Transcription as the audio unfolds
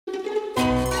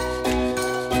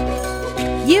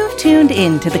tuned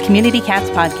in to the Community Cats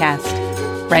podcast.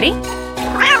 Ready?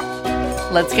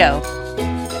 Let's go.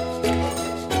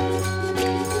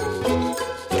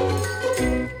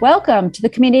 Welcome to the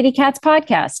Community Cats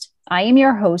podcast. I am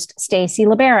your host, Stacy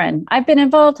LeBaron. I've been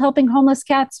involved helping homeless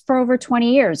cats for over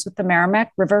 20 years with the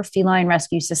Merrimack River Feline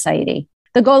Rescue Society.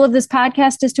 The goal of this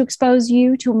podcast is to expose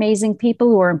you to amazing people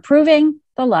who are improving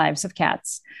the lives of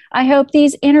cats. I hope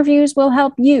these interviews will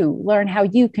help you learn how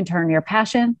you can turn your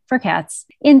passion for cats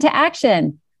into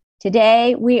action.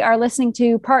 Today, we are listening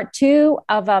to part 2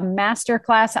 of a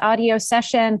masterclass audio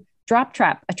session, Drop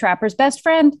Trap, a trapper's best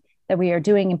friend, that we are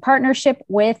doing in partnership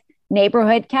with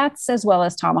Neighborhood Cats as well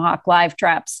as Tomahawk Live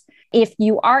Traps. If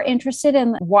you are interested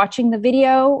in watching the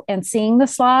video and seeing the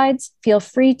slides, feel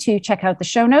free to check out the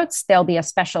show notes. There'll be a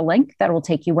special link that will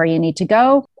take you where you need to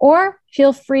go, or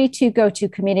feel free to go to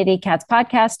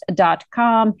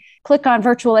communitycatspodcast.com, click on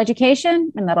virtual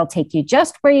education, and that'll take you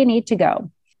just where you need to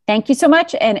go. Thank you so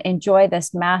much and enjoy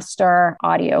this master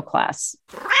audio class.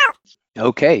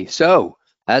 Okay, so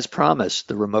as promised,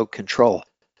 the remote control.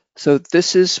 So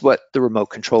this is what the remote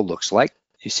control looks like.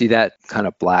 You see that kind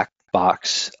of black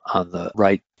box on the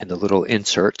right in the little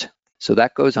insert. So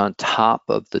that goes on top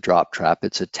of the drop trap.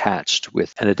 It's attached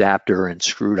with an adapter and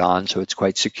screwed on, so it's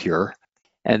quite secure.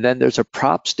 And then there's a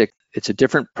prop stick. It's a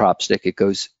different prop stick. It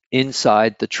goes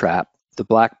inside the trap. The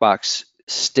black box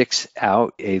sticks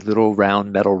out a little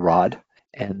round metal rod,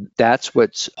 and that's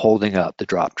what's holding up the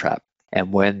drop trap.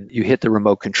 And when you hit the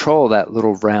remote control, that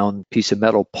little round piece of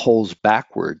metal pulls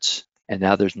backwards, and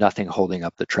now there's nothing holding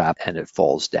up the trap, and it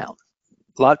falls down.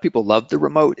 A lot of people love the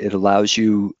remote. It allows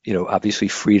you, obviously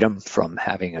freedom from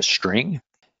having a string.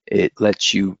 It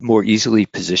lets you more easily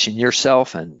position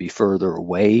yourself and be further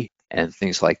away and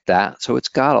things like that. So it's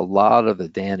got a lot of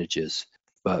advantages,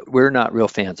 but we're not real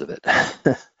fans of it.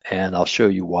 And I'll show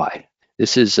you why.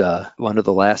 This is one of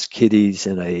the last kitties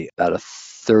in about a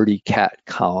 30 cat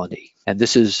colony. And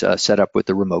this is set up with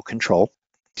the remote control.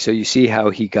 So you see how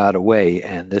he got away.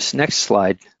 And this next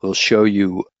slide will show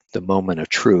you the moment of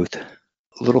truth.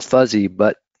 A little fuzzy,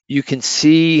 but you can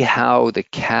see how the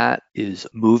cat is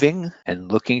moving and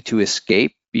looking to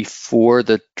escape before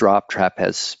the drop trap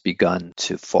has begun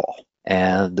to fall.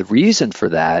 And the reason for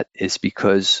that is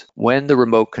because when the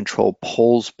remote control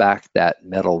pulls back that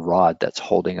metal rod that's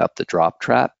holding up the drop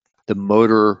trap, the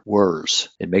motor whirs.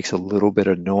 It makes a little bit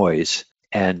of noise,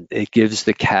 and it gives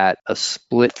the cat a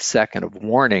split second of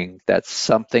warning that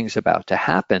something's about to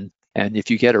happen. And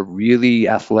if you get a really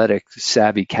athletic,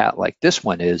 savvy cat like this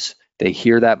one is, they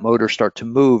hear that motor start to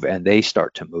move and they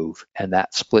start to move. And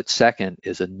that split second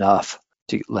is enough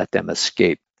to let them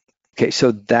escape. Okay,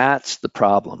 so that's the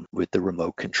problem with the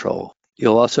remote control.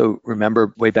 You'll also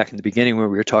remember way back in the beginning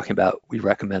when we were talking about, we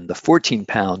recommend the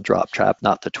 14-pound drop trap,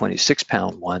 not the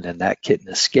 26-pound one, and that kitten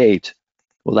escaped.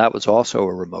 Well, that was also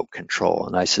a remote control,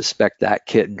 and I suspect that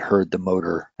kitten heard the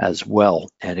motor as well,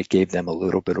 and it gave them a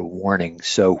little bit of warning.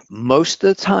 So most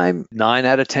of the time, 9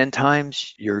 out of 10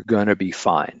 times, you're going to be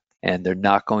fine, and they're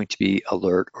not going to be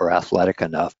alert or athletic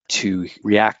enough to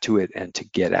react to it and to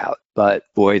get out. But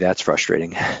boy, that's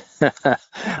frustrating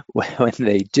when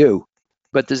they do.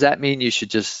 But does that mean you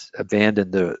should just abandon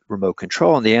the remote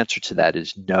control? And the answer to that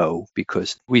is no,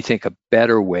 because we think a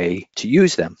better way to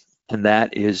use them. And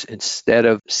that is, instead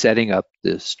of setting up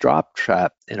this drop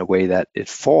trap in a way that it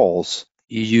falls,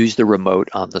 you use the remote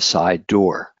on the side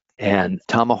door. And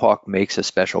Tomahawk makes a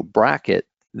special bracket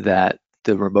that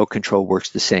the remote control works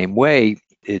the same way.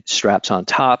 It straps on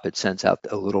top, it sends out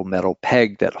a little metal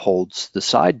peg that holds the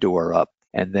side door up,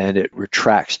 and then it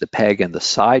retracts the peg and the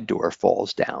side door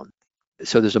falls down.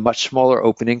 So there's a much smaller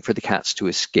opening for the cats to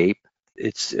escape.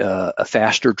 It's a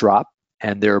faster drop.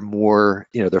 And they're more,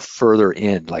 they're further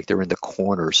in, like they're in the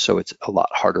corners, so it's a lot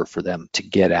harder for them to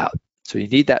get out. So you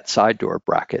need that side door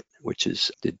bracket, which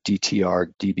is the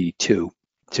DTR DB2.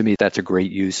 To me, that's a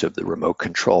great use of the remote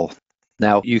control.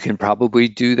 Now, you can probably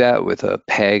do that with a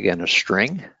peg and a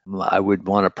string. I would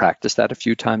want to practice that a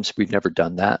few times. We've never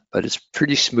done that, but it's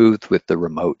pretty smooth with the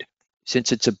remote.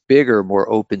 Since it's a bigger, more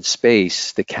open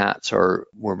space, the cats were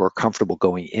more comfortable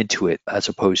going into it as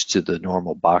opposed to the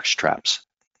normal box traps.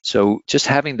 So just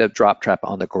having the drop trap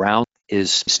on the ground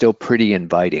is still pretty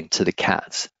inviting to the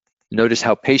cats. Notice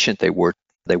how patient they were.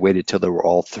 They waited till there were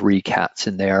all 3 cats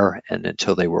in there and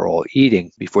until they were all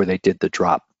eating before they did the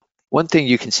drop. One thing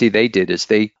you can see they did is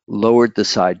they lowered the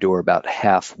side door about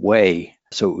halfway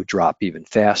so it would drop even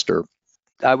faster.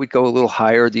 I would go a little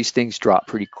higher. These things drop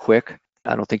pretty quick.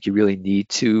 I don't think you really need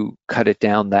to cut it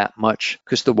down that much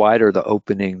because the wider the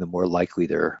opening, the more likely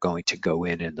they're going to go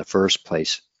in the first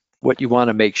place. What you want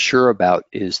to make sure about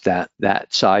is that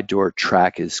that side door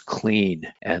track is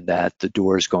clean and that the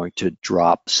door is going to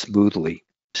drop smoothly.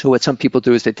 So what some people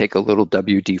do is they take a little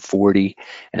WD-40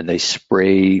 and they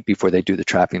spray, before they do the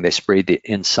trapping, they spray the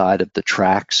inside of the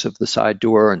tracks of the side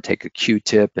door and take a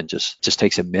Q-tip and just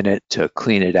takes a minute to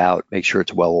clean it out, make sure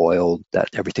it's well oiled, that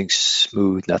everything's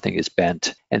smooth, nothing is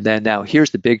bent. And then now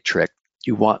here's the big trick.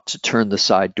 You want to turn the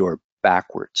side door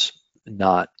backwards,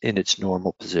 not in its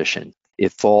normal position.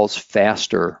 It falls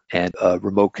faster and a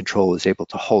remote control is able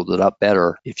to hold it up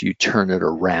better if you turn it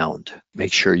around.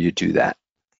 Make sure you do that.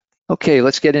 Okay,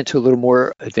 let's get into a little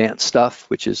more advanced stuff,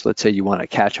 which is, let's say you want to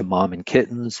catch a mom and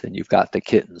kittens, and you've got the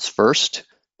kittens first.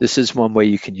 This is one way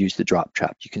you can use the drop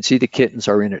trap. You can see the kittens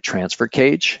are in a transfer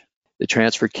cage. The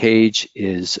transfer cage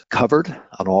is covered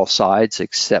on all sides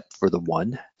except for the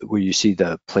one where you see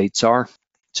the plates are.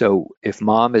 So if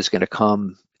mom is going to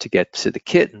come to get to the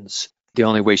kittens, the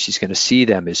only way she's going to see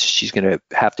them is she's going to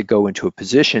have to go into a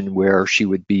position where she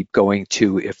would be going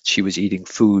to if she was eating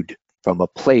food from a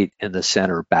plate in the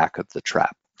center back of the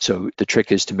trap. So the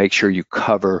trick is to make sure you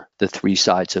cover the three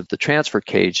sides of the transfer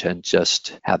cage and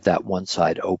just have that one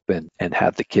side open and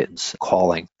have the kittens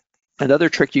calling. Another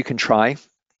trick you can try,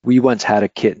 we once had a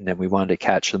kitten and we wanted to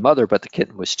catch the mother, but the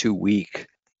kitten was too weak.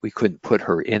 We couldn't put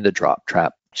her in the drop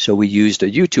trap. So we used a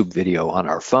YouTube video on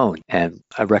our phone, and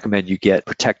I recommend you get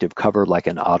protective cover like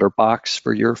an OtterBox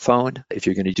for your phone if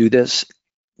you're going to do this.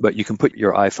 But you can put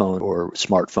your iPhone or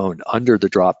smartphone under the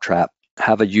drop trap,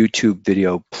 have a YouTube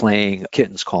video playing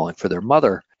kittens calling for their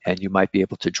mother, and you might be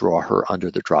able to draw her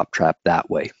under the drop trap that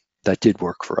way. That did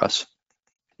work for us.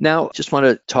 Now, just want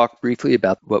to talk briefly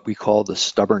about what we call the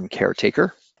stubborn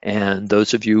caretaker. And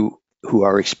those of you who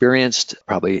are experienced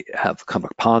probably have come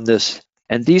upon this.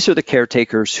 And these are the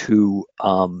caretakers who,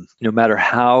 no matter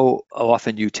how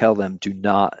often you tell them, do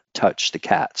not touch the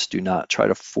cats, do not try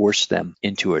to force them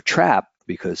into a trap,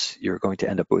 because you're going to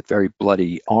end up with very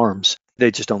bloody arms.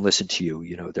 They just don't listen to you.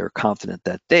 You know, they're confident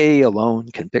that they alone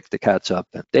can pick the cats up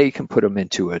and they can put them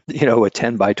into a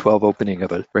 10 by 12 opening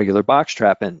of a regular box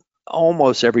trap. And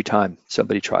almost every time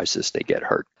somebody tries this, they get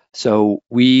hurt. So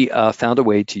we found a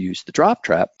way to use the drop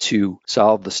trap to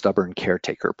solve the stubborn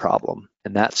caretaker problem.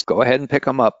 And that's go ahead and pick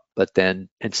them up, but then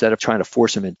instead of trying to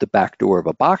force them into the back door of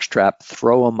a box trap,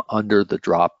 throw them under the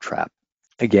drop trap.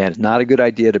 Again, not a good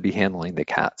idea to be handling the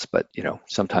cats, but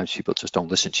sometimes people just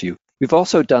don't listen to you. We've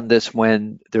also done this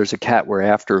when there's a cat we're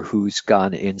after who's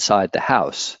gone inside the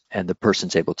house and the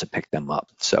person's able to pick them up.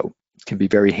 So it can be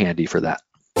very handy for that.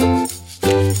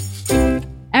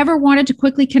 Ever wanted to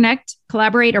quickly connect,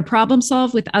 collaborate, or problem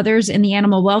solve with others in the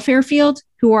animal welfare field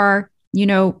who are,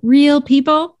 real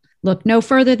people? Look no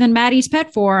further than Maddie's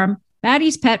Pet Forum.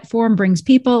 Maddie's Pet Forum brings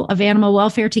people of animal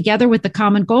welfare together with the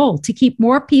common goal to keep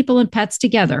more people and pets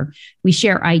together. We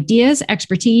share ideas,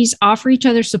 expertise, offer each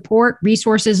other support,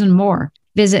 resources, and more.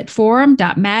 Visit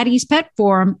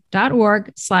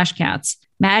forum.maddie'spetforum.org/cats.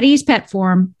 Maddie's Pet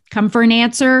Forum. Come for an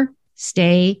answer.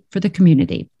 Stay for the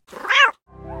community.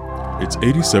 It's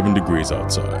 87 degrees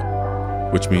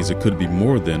outside, which means it could be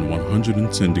more than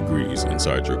 110 degrees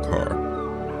inside your car.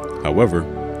 However,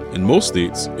 in most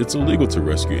states, it's illegal to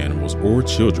rescue animals or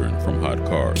children from hot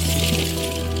cars.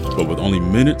 But with only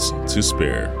minutes to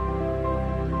spare,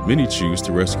 many choose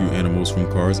to rescue animals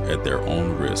from cars at their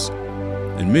own risk,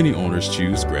 and many owners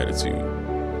choose gratitude.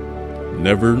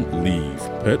 Never leave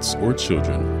pets or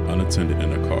children unattended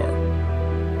in a car,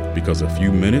 because a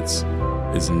few minutes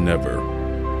is never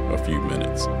a few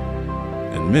minutes,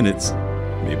 and minutes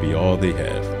may be all they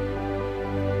have.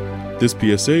 This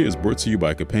PSA is brought to you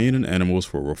by Companion Animals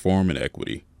for Reform and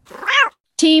Equity.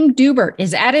 Team Dubert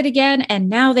is at it again, and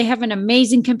now they have an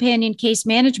amazing companion case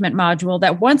management module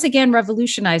that once again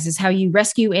revolutionizes how you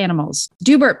rescue animals.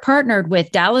 Dubert partnered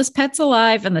with Dallas Pets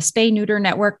Alive and the Spay Neuter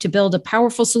Network to build a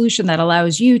powerful solution that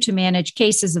allows you to manage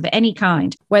cases of any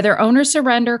kind, whether owner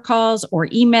surrender calls or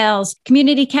emails,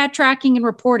 community cat tracking and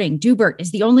reporting. Dubert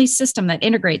is the only system that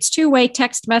integrates two-way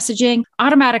text messaging,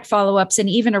 automatic follow-ups, and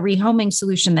even a rehoming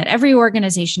solution that every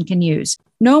organization can use.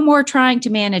 No more trying to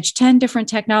manage 10 different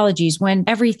technologies when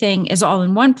everything is all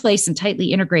in one place and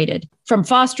tightly integrated. From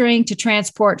fostering to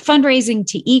transport, fundraising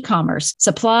to e-commerce,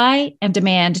 supply and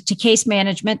demand to case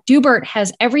management, Dubert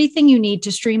has everything you need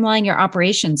to streamline your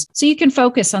operations so you can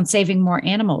focus on saving more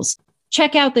animals.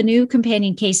 Check out the new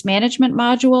companion case management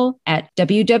module at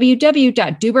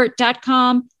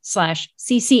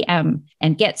www.dubert.com/CCM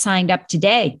and get signed up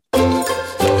today.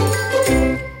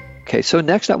 Okay, so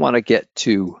next I want to get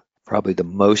to probably the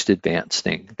most advanced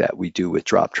thing that we do with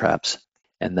drop traps,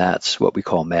 and that's what we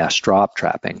call mass drop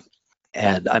trapping.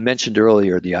 And I mentioned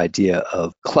earlier the idea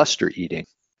of cluster eating.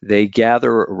 they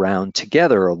gather around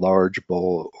together a large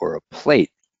bowl or a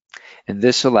plate. And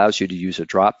this allows you to use a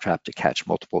drop trap to catch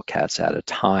multiple cats at a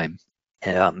time.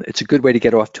 It's a good way to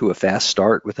get off to a fast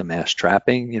start with a mass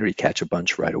trapping. You catch a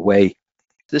bunch right away.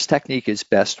 This technique is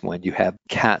best when you have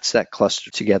cats that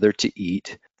cluster together to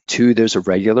eat. 2, there's a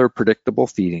regular, predictable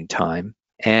feeding time,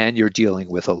 and you're dealing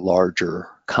with a larger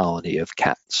colony of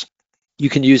cats. You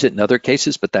can use it in other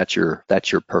cases, but that's your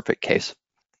perfect case.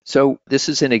 So this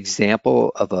is an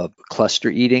example of a cluster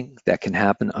eating that can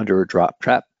happen under a drop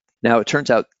trap. Now, it turns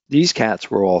out these cats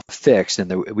were all fixed,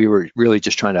 and we were really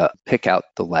just trying to pick out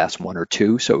the last 1 or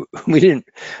 2. So we didn't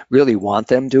really want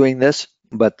them doing this,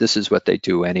 but this is what they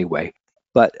do anyway.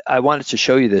 But I wanted to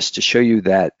show you this to show you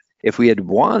that if we had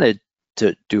wanted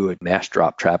to do a mass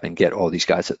drop trap and get all these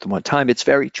guys at the one time, it's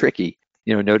very tricky.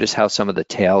 Notice how some of the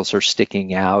tails are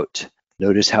sticking out.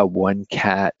 Notice how one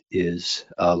cat is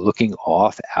looking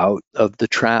off out of the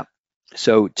trap.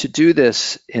 So to do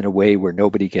this in a way where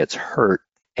nobody gets hurt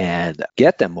and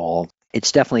get them all,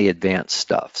 it's definitely advanced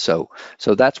stuff. So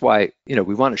that's why, we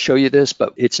want to show you this,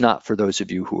 but it's not for those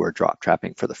of you who are drop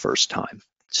trapping for the first time.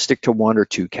 Stick to 1 or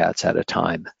 2 cats at a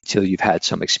time until you've had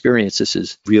some experience. This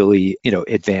is really,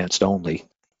 advanced only.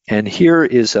 And here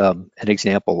is an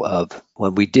example of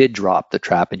when we did drop the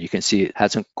trap, and you can see it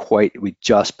hasn't quite, we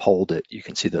just pulled it. You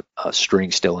can see the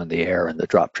string still in the air and the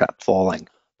drop trap falling.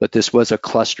 But this was a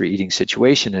cluster eating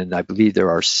situation, and I believe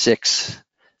there are six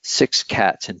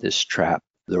cats in this trap.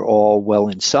 They're all well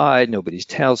inside. Nobody's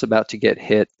tail's about to get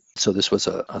hit. So this was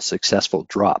a successful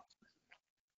drop.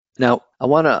 Now, I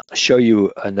want to show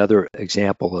you another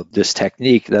example of this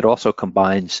technique that also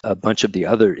combines a bunch of the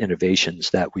other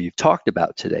innovations that we've talked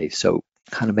about today. So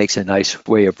kind of makes a nice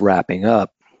way of wrapping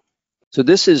up. So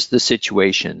this is the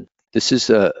situation. This is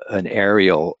an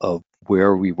aerial of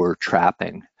where we were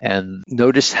trapping. And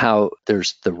notice how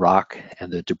there's the rock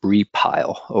and the debris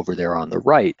pile over there on the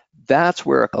right. That's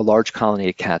where a large colony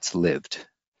of cats lived.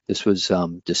 This was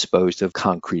disposed of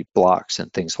concrete blocks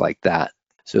and things like that.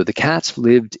 So the cats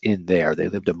lived in there. They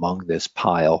lived among this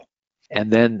pile.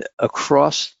 And then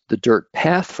across the dirt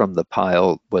path from the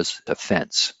pile was a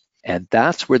fence. And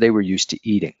that's where they were used to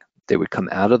eating. They would come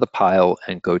out of the pile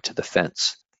and go to the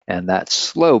fence. And that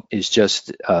slope is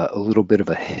just a little bit of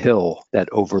a hill that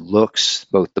overlooks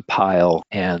both the pile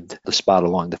and the spot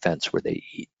along the fence where they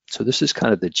eat. So this is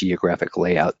kind of the geographic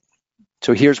layout.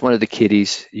 So here's one of the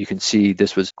kitties. You can see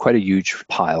this was quite a huge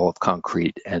pile of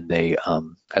concrete, and they,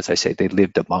 as I say, they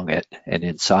lived among it and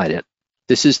inside it.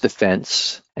 This is the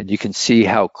fence, and you can see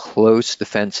how close the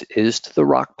fence is to the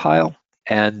rock pile.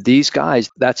 And these guys,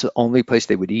 that's the only place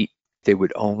they would eat. They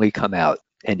would only come out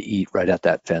and eat right at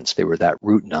that fence. They were that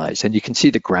routinized. And you can see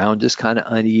the ground is kind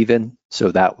of uneven,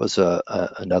 so that was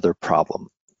another problem.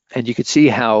 And you can see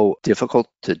how difficult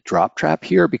to drop trap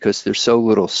here because there's so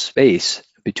little space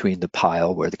between the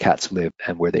pile where the cats live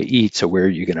and where they eat. So where are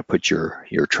you going to put your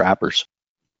trappers?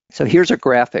 So here's a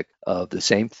graphic of the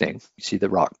same thing. You see the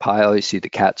rock pile, you see the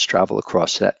cats travel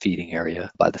across that feeding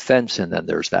area by the fence, and then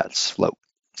there's that slope.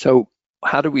 So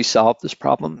how do we solve this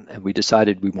problem? And we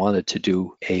decided we wanted to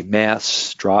do a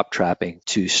mass drop trapping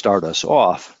to start us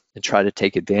off and try to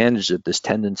take advantage of this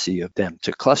tendency of them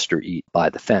to cluster eat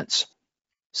by the fence.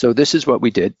 So this is what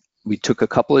we did. We took a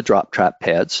couple of drop trap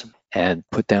pads and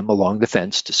put them along the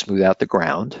fence to smooth out the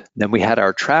ground. Then we had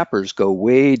our trappers go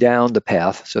way down the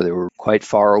path, so they were quite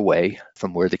far away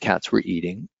from where the cats were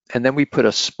eating. And then we put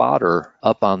a spotter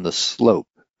up on the slope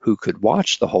who could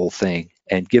watch the whole thing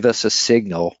and give us a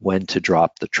signal when to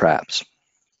drop the traps.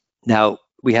 Now,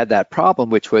 we had that problem,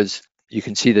 which was you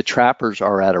can see the trappers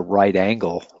are at a right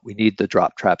angle. We need the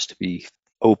drop traps to be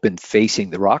open facing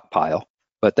the rock pile,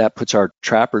 but that puts our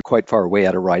trapper quite far away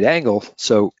at a right angle.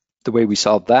 So the way we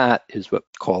solve that is what's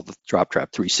called the drop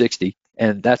trap 360.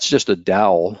 And that's just a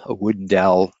dowel, a wooden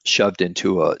dowel shoved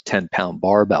into a 10-pound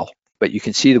barbell. But you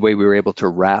can see the way we were able to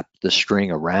wrap the string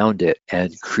around it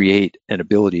and create an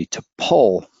ability to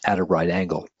pull at a right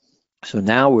angle. So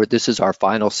now this is our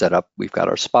final setup. We've got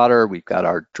our spotter, we've got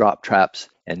our drop traps,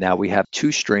 and now we have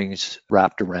 2 strings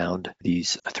wrapped around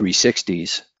these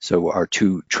 360s so our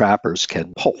 2 trappers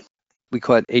can pull. We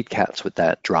caught 8 cats with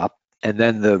that drop. And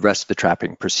then the rest of the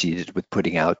trapping proceeded with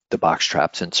putting out the box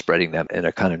traps and spreading them in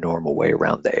a kind of normal way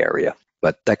around the area.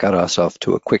 But that got us off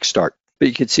to a quick start. But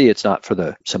you can see it's not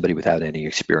for somebody without any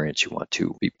experience. You want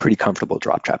to be pretty comfortable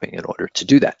drop trapping in order to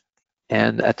do that.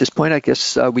 And at this point, I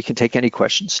guess we can take any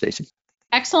questions, Stacy.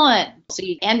 Excellent. So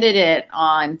you ended it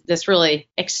on this really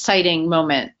exciting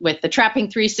moment with the Trapping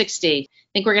 360.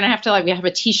 I think we're going to have to we have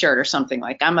a t-shirt or something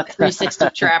like I'm a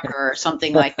 360 trapper or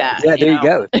something like that. Yeah, there you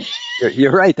go.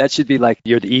 You're right. That should be like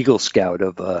you're the Eagle Scout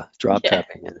of drop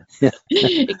trapping.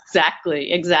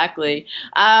 Exactly.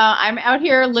 I'm out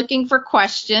here looking for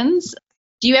questions.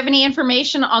 Do you have any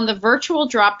information on the virtual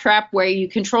drop trap where you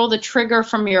control the trigger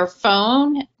from your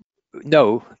phone?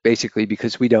 No, basically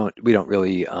because we don't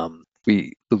really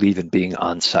we believe in being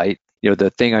on site.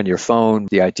 The thing on your phone,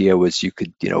 the idea was you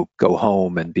could, go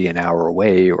home and be an hour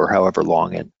away or however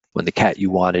long. And when the cat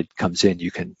you wanted comes in, you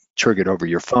can trigger it over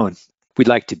your phone. We'd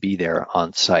like to be there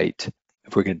on site.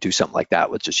 If we're going to do something like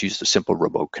that, we'll just use the simple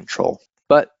remote control.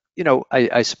 But,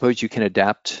 I suppose you can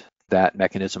adapt that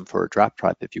mechanism for a drop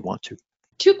trap if you want to.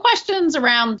 2 questions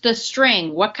around the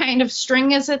string. What kind of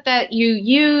string is it that you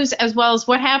use, as well as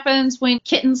what happens when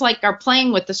kittens are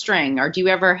playing with the string? Or do you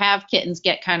ever have kittens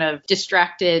get kind of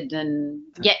distracted and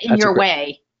get in your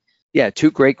way? Yeah, 2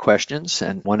 great questions.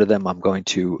 And one of them I'm going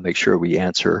to make sure we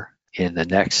answer in the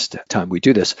next time we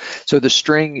do this. So the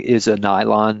string is a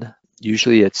nylon.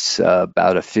 Usually it's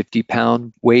about a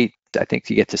 50-pound weight. I think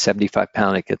to get to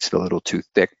 75-pound, it gets a little too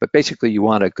thick. But basically, you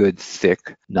want a good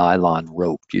thick nylon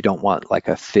rope. You don't want like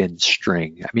a thin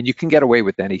string. I mean, you can get away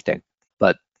with anything,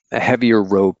 but a heavier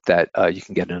rope that you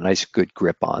can get a nice good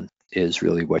grip on is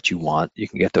really what you want. You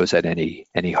can get those at any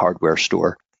hardware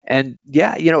store. And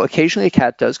yeah, occasionally a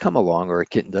cat does come along or a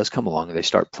kitten does come along and they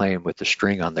start playing with the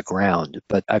string on the ground.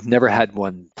 But I've never had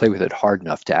one play with it hard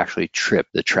enough to actually trip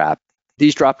the trap.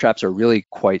 These drop traps are really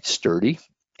quite sturdy.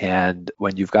 And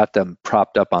when you've got them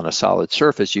propped up on a solid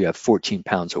surface, you have 14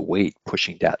 pounds of weight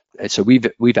pushing that. And so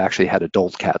we've actually had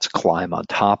adult cats climb on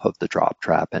top of the drop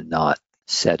trap and not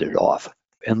set it off,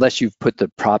 unless you've put the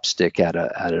prop stick at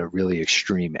a really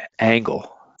extreme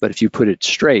angle. But if you put it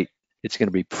straight, it's going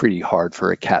to be pretty hard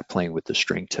for a cat playing with the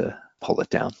string to pull it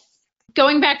down.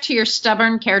 Going back to your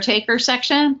stubborn caretaker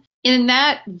section, in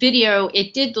that video,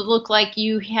 it did look like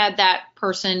you had that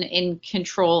person in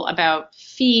control about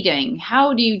feeding.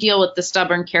 How do you deal with the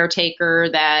stubborn caretaker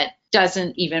that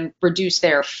doesn't even reduce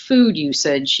their food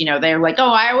usage? They're like,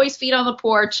 oh, I always feed on the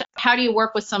porch. How do you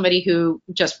work with somebody who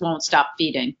just won't stop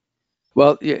feeding?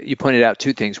 Well, you pointed out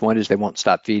 2 things. One is they won't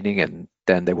stop feeding, and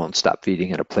then they won't stop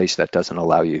feeding in a place that doesn't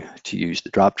allow you to use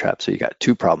the drop trap. So you got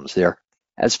 2 problems there.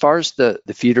 As far as the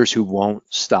feeders who won't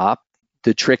stop,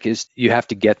 the trick is you have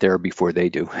to get there before they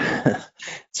do.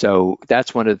 So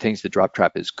that's one of the things the drop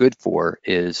trap is good for,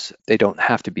 is they don't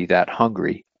have to be that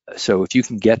hungry. So if you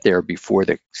can get there before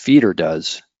the feeder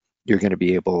does, you're going to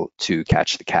be able to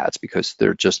catch the cats because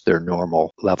they're just their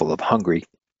normal level of hungry.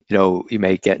 You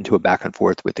may get into a back and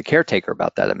forth with the caretaker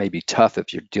about that. It may be tough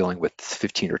if you're dealing with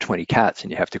 15 or 20 cats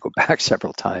and you have to go back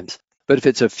several times. But if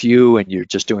it's a few and you're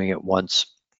just doing it once,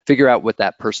 figure out what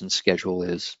that person's schedule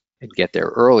is and get there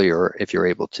earlier if you're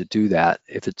able to do that.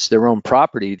 If it's their own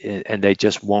property and they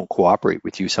just won't cooperate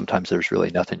with you, sometimes there's really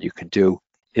nothing you can do.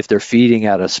 If they're feeding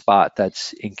at a spot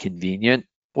that's inconvenient,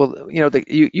 well,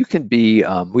 you can be,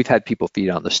 we've had people feed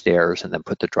on the stairs and then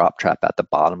put the drop trap at the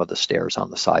bottom of the stairs on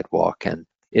the sidewalk. And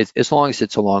as long as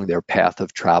it's along their path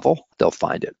of travel, they'll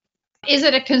find it. Is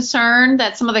it a concern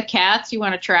that some of the cats you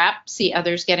want to trap see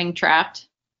others getting trapped?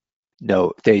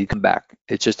 No, they come back.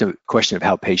 It's just a question of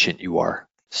how patient you are.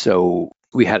 So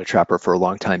we had a trapper for a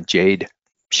long time, Jade.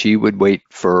 She would wait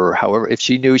for if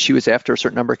she knew she was after a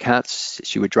certain number of cats,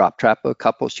 she would drop trap a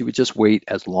couple. She would just wait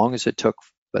as long as it took,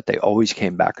 but they always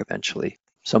came back eventually.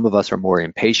 Some of us are more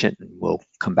impatient and will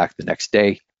come back the next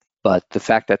day. But the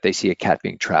fact that they see a cat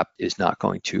being trapped is not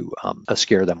going to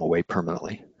scare them away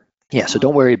permanently. Yeah, so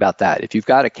don't worry about that. If you've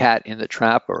got a cat in the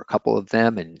trap or a couple of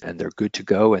them and they're good to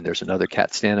go and there's another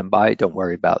cat standing by, don't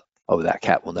worry about, that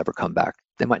cat will never come back.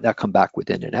 They might not come back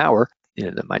within an hour.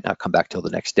 They might not come back till the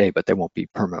next day, but they won't be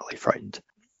permanently frightened.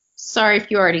 Sorry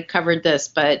if you already covered this,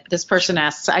 but this person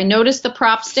asks, I noticed the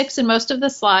prop sticks in most of the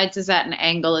slides is at an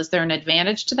angle. Is there an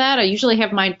advantage to that? I usually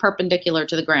have mine perpendicular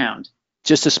to the ground.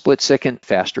 Just a split second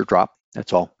faster drop.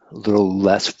 That's all. A little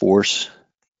less force,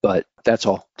 but that's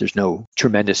all. There's no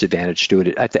tremendous advantage to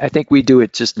it. I think we do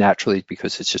it just naturally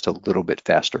because it's just a little bit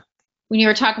faster. When you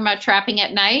were talking about trapping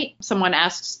at night, someone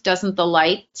asks, doesn't the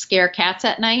light scare cats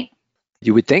at night?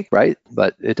 You would think, right?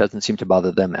 But it doesn't seem to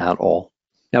bother them at all.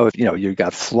 Now, if you've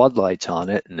got floodlights on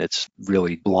it and it's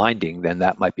really blinding, then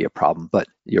that might be a problem. But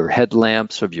your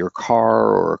headlamps of your car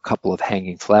or a couple of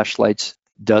hanging flashlights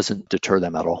doesn't deter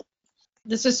them at all.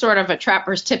 This is sort of a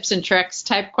trapper's tips and tricks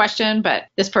type question, but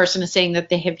this person is saying that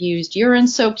they have used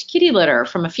urine-soaked kitty litter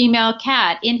from a female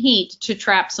cat in heat to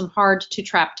trap some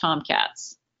hard-to-trap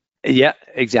tomcats. Yeah,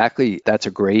 exactly. That's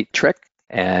a great trick.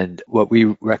 And what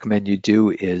we recommend you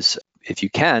do is, if you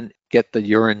can, get the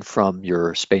urine from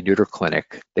your spay-neuter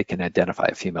clinic. They can identify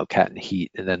a female cat in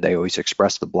heat, and then they always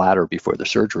express the bladder before the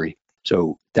surgery.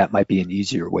 So that might be an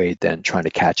easier way than trying to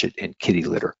catch it in kitty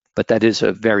litter. But that is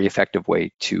a very effective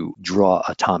way to draw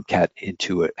a tomcat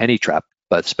into any trap,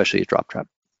 but especially a drop trap.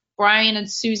 Bryan and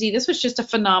Susie, this was just a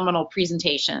phenomenal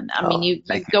presentation. I mean, you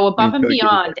go above and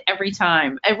beyond every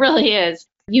time. It really is.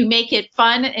 You make it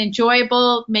fun,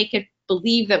 enjoyable, make it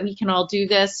believe that we can all do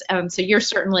this. So you're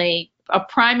certainly a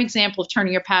prime example of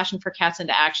turning your passion for cats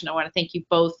into action. I want to thank you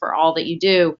both for all that you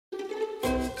do.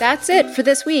 That's it for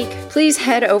this week. Please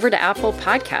head over to Apple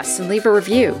Podcasts and leave a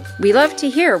review. We love to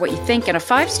hear what you think, and a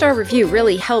 5-star review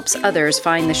really helps others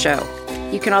find the show.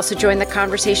 You can also join the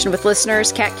conversation with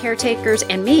listeners, cat caretakers,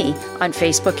 and me on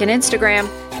Facebook and Instagram.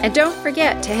 And don't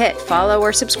forget to hit follow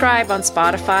or subscribe on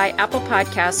Spotify, Apple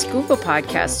Podcasts, Google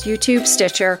Podcasts, YouTube,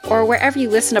 Stitcher, or wherever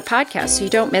you listen to podcasts so you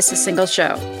don't miss a single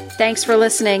show. Thanks for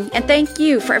listening, and thank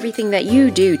you for everything that you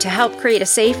do to help create a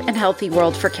safe and healthy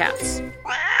world for cats.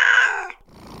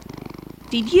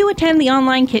 Did you attend the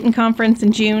online kitten conference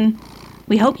in June?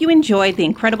 We hope you enjoyed the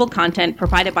incredible content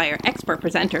provided by our expert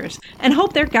presenters and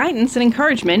hope their guidance and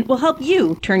encouragement will help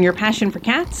you turn your passion for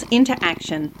cats into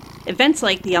action. Events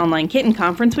like the online kitten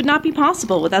conference would not be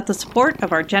possible without the support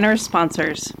of our generous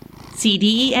sponsors.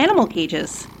 CDE Animal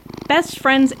Cages, Best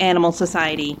Friends Animal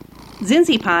Society,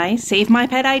 Zinzi Pie Save My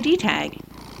Pet ID Tag,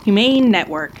 Humane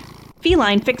Network,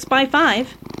 Feline Fix by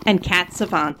 5, and Cat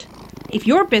Savant. If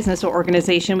your business or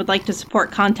organization would like to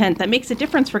support content that makes a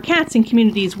difference for cats in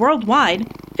communities worldwide,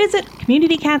 visit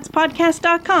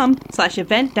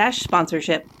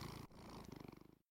communitycatspodcast.com/event-sponsorship.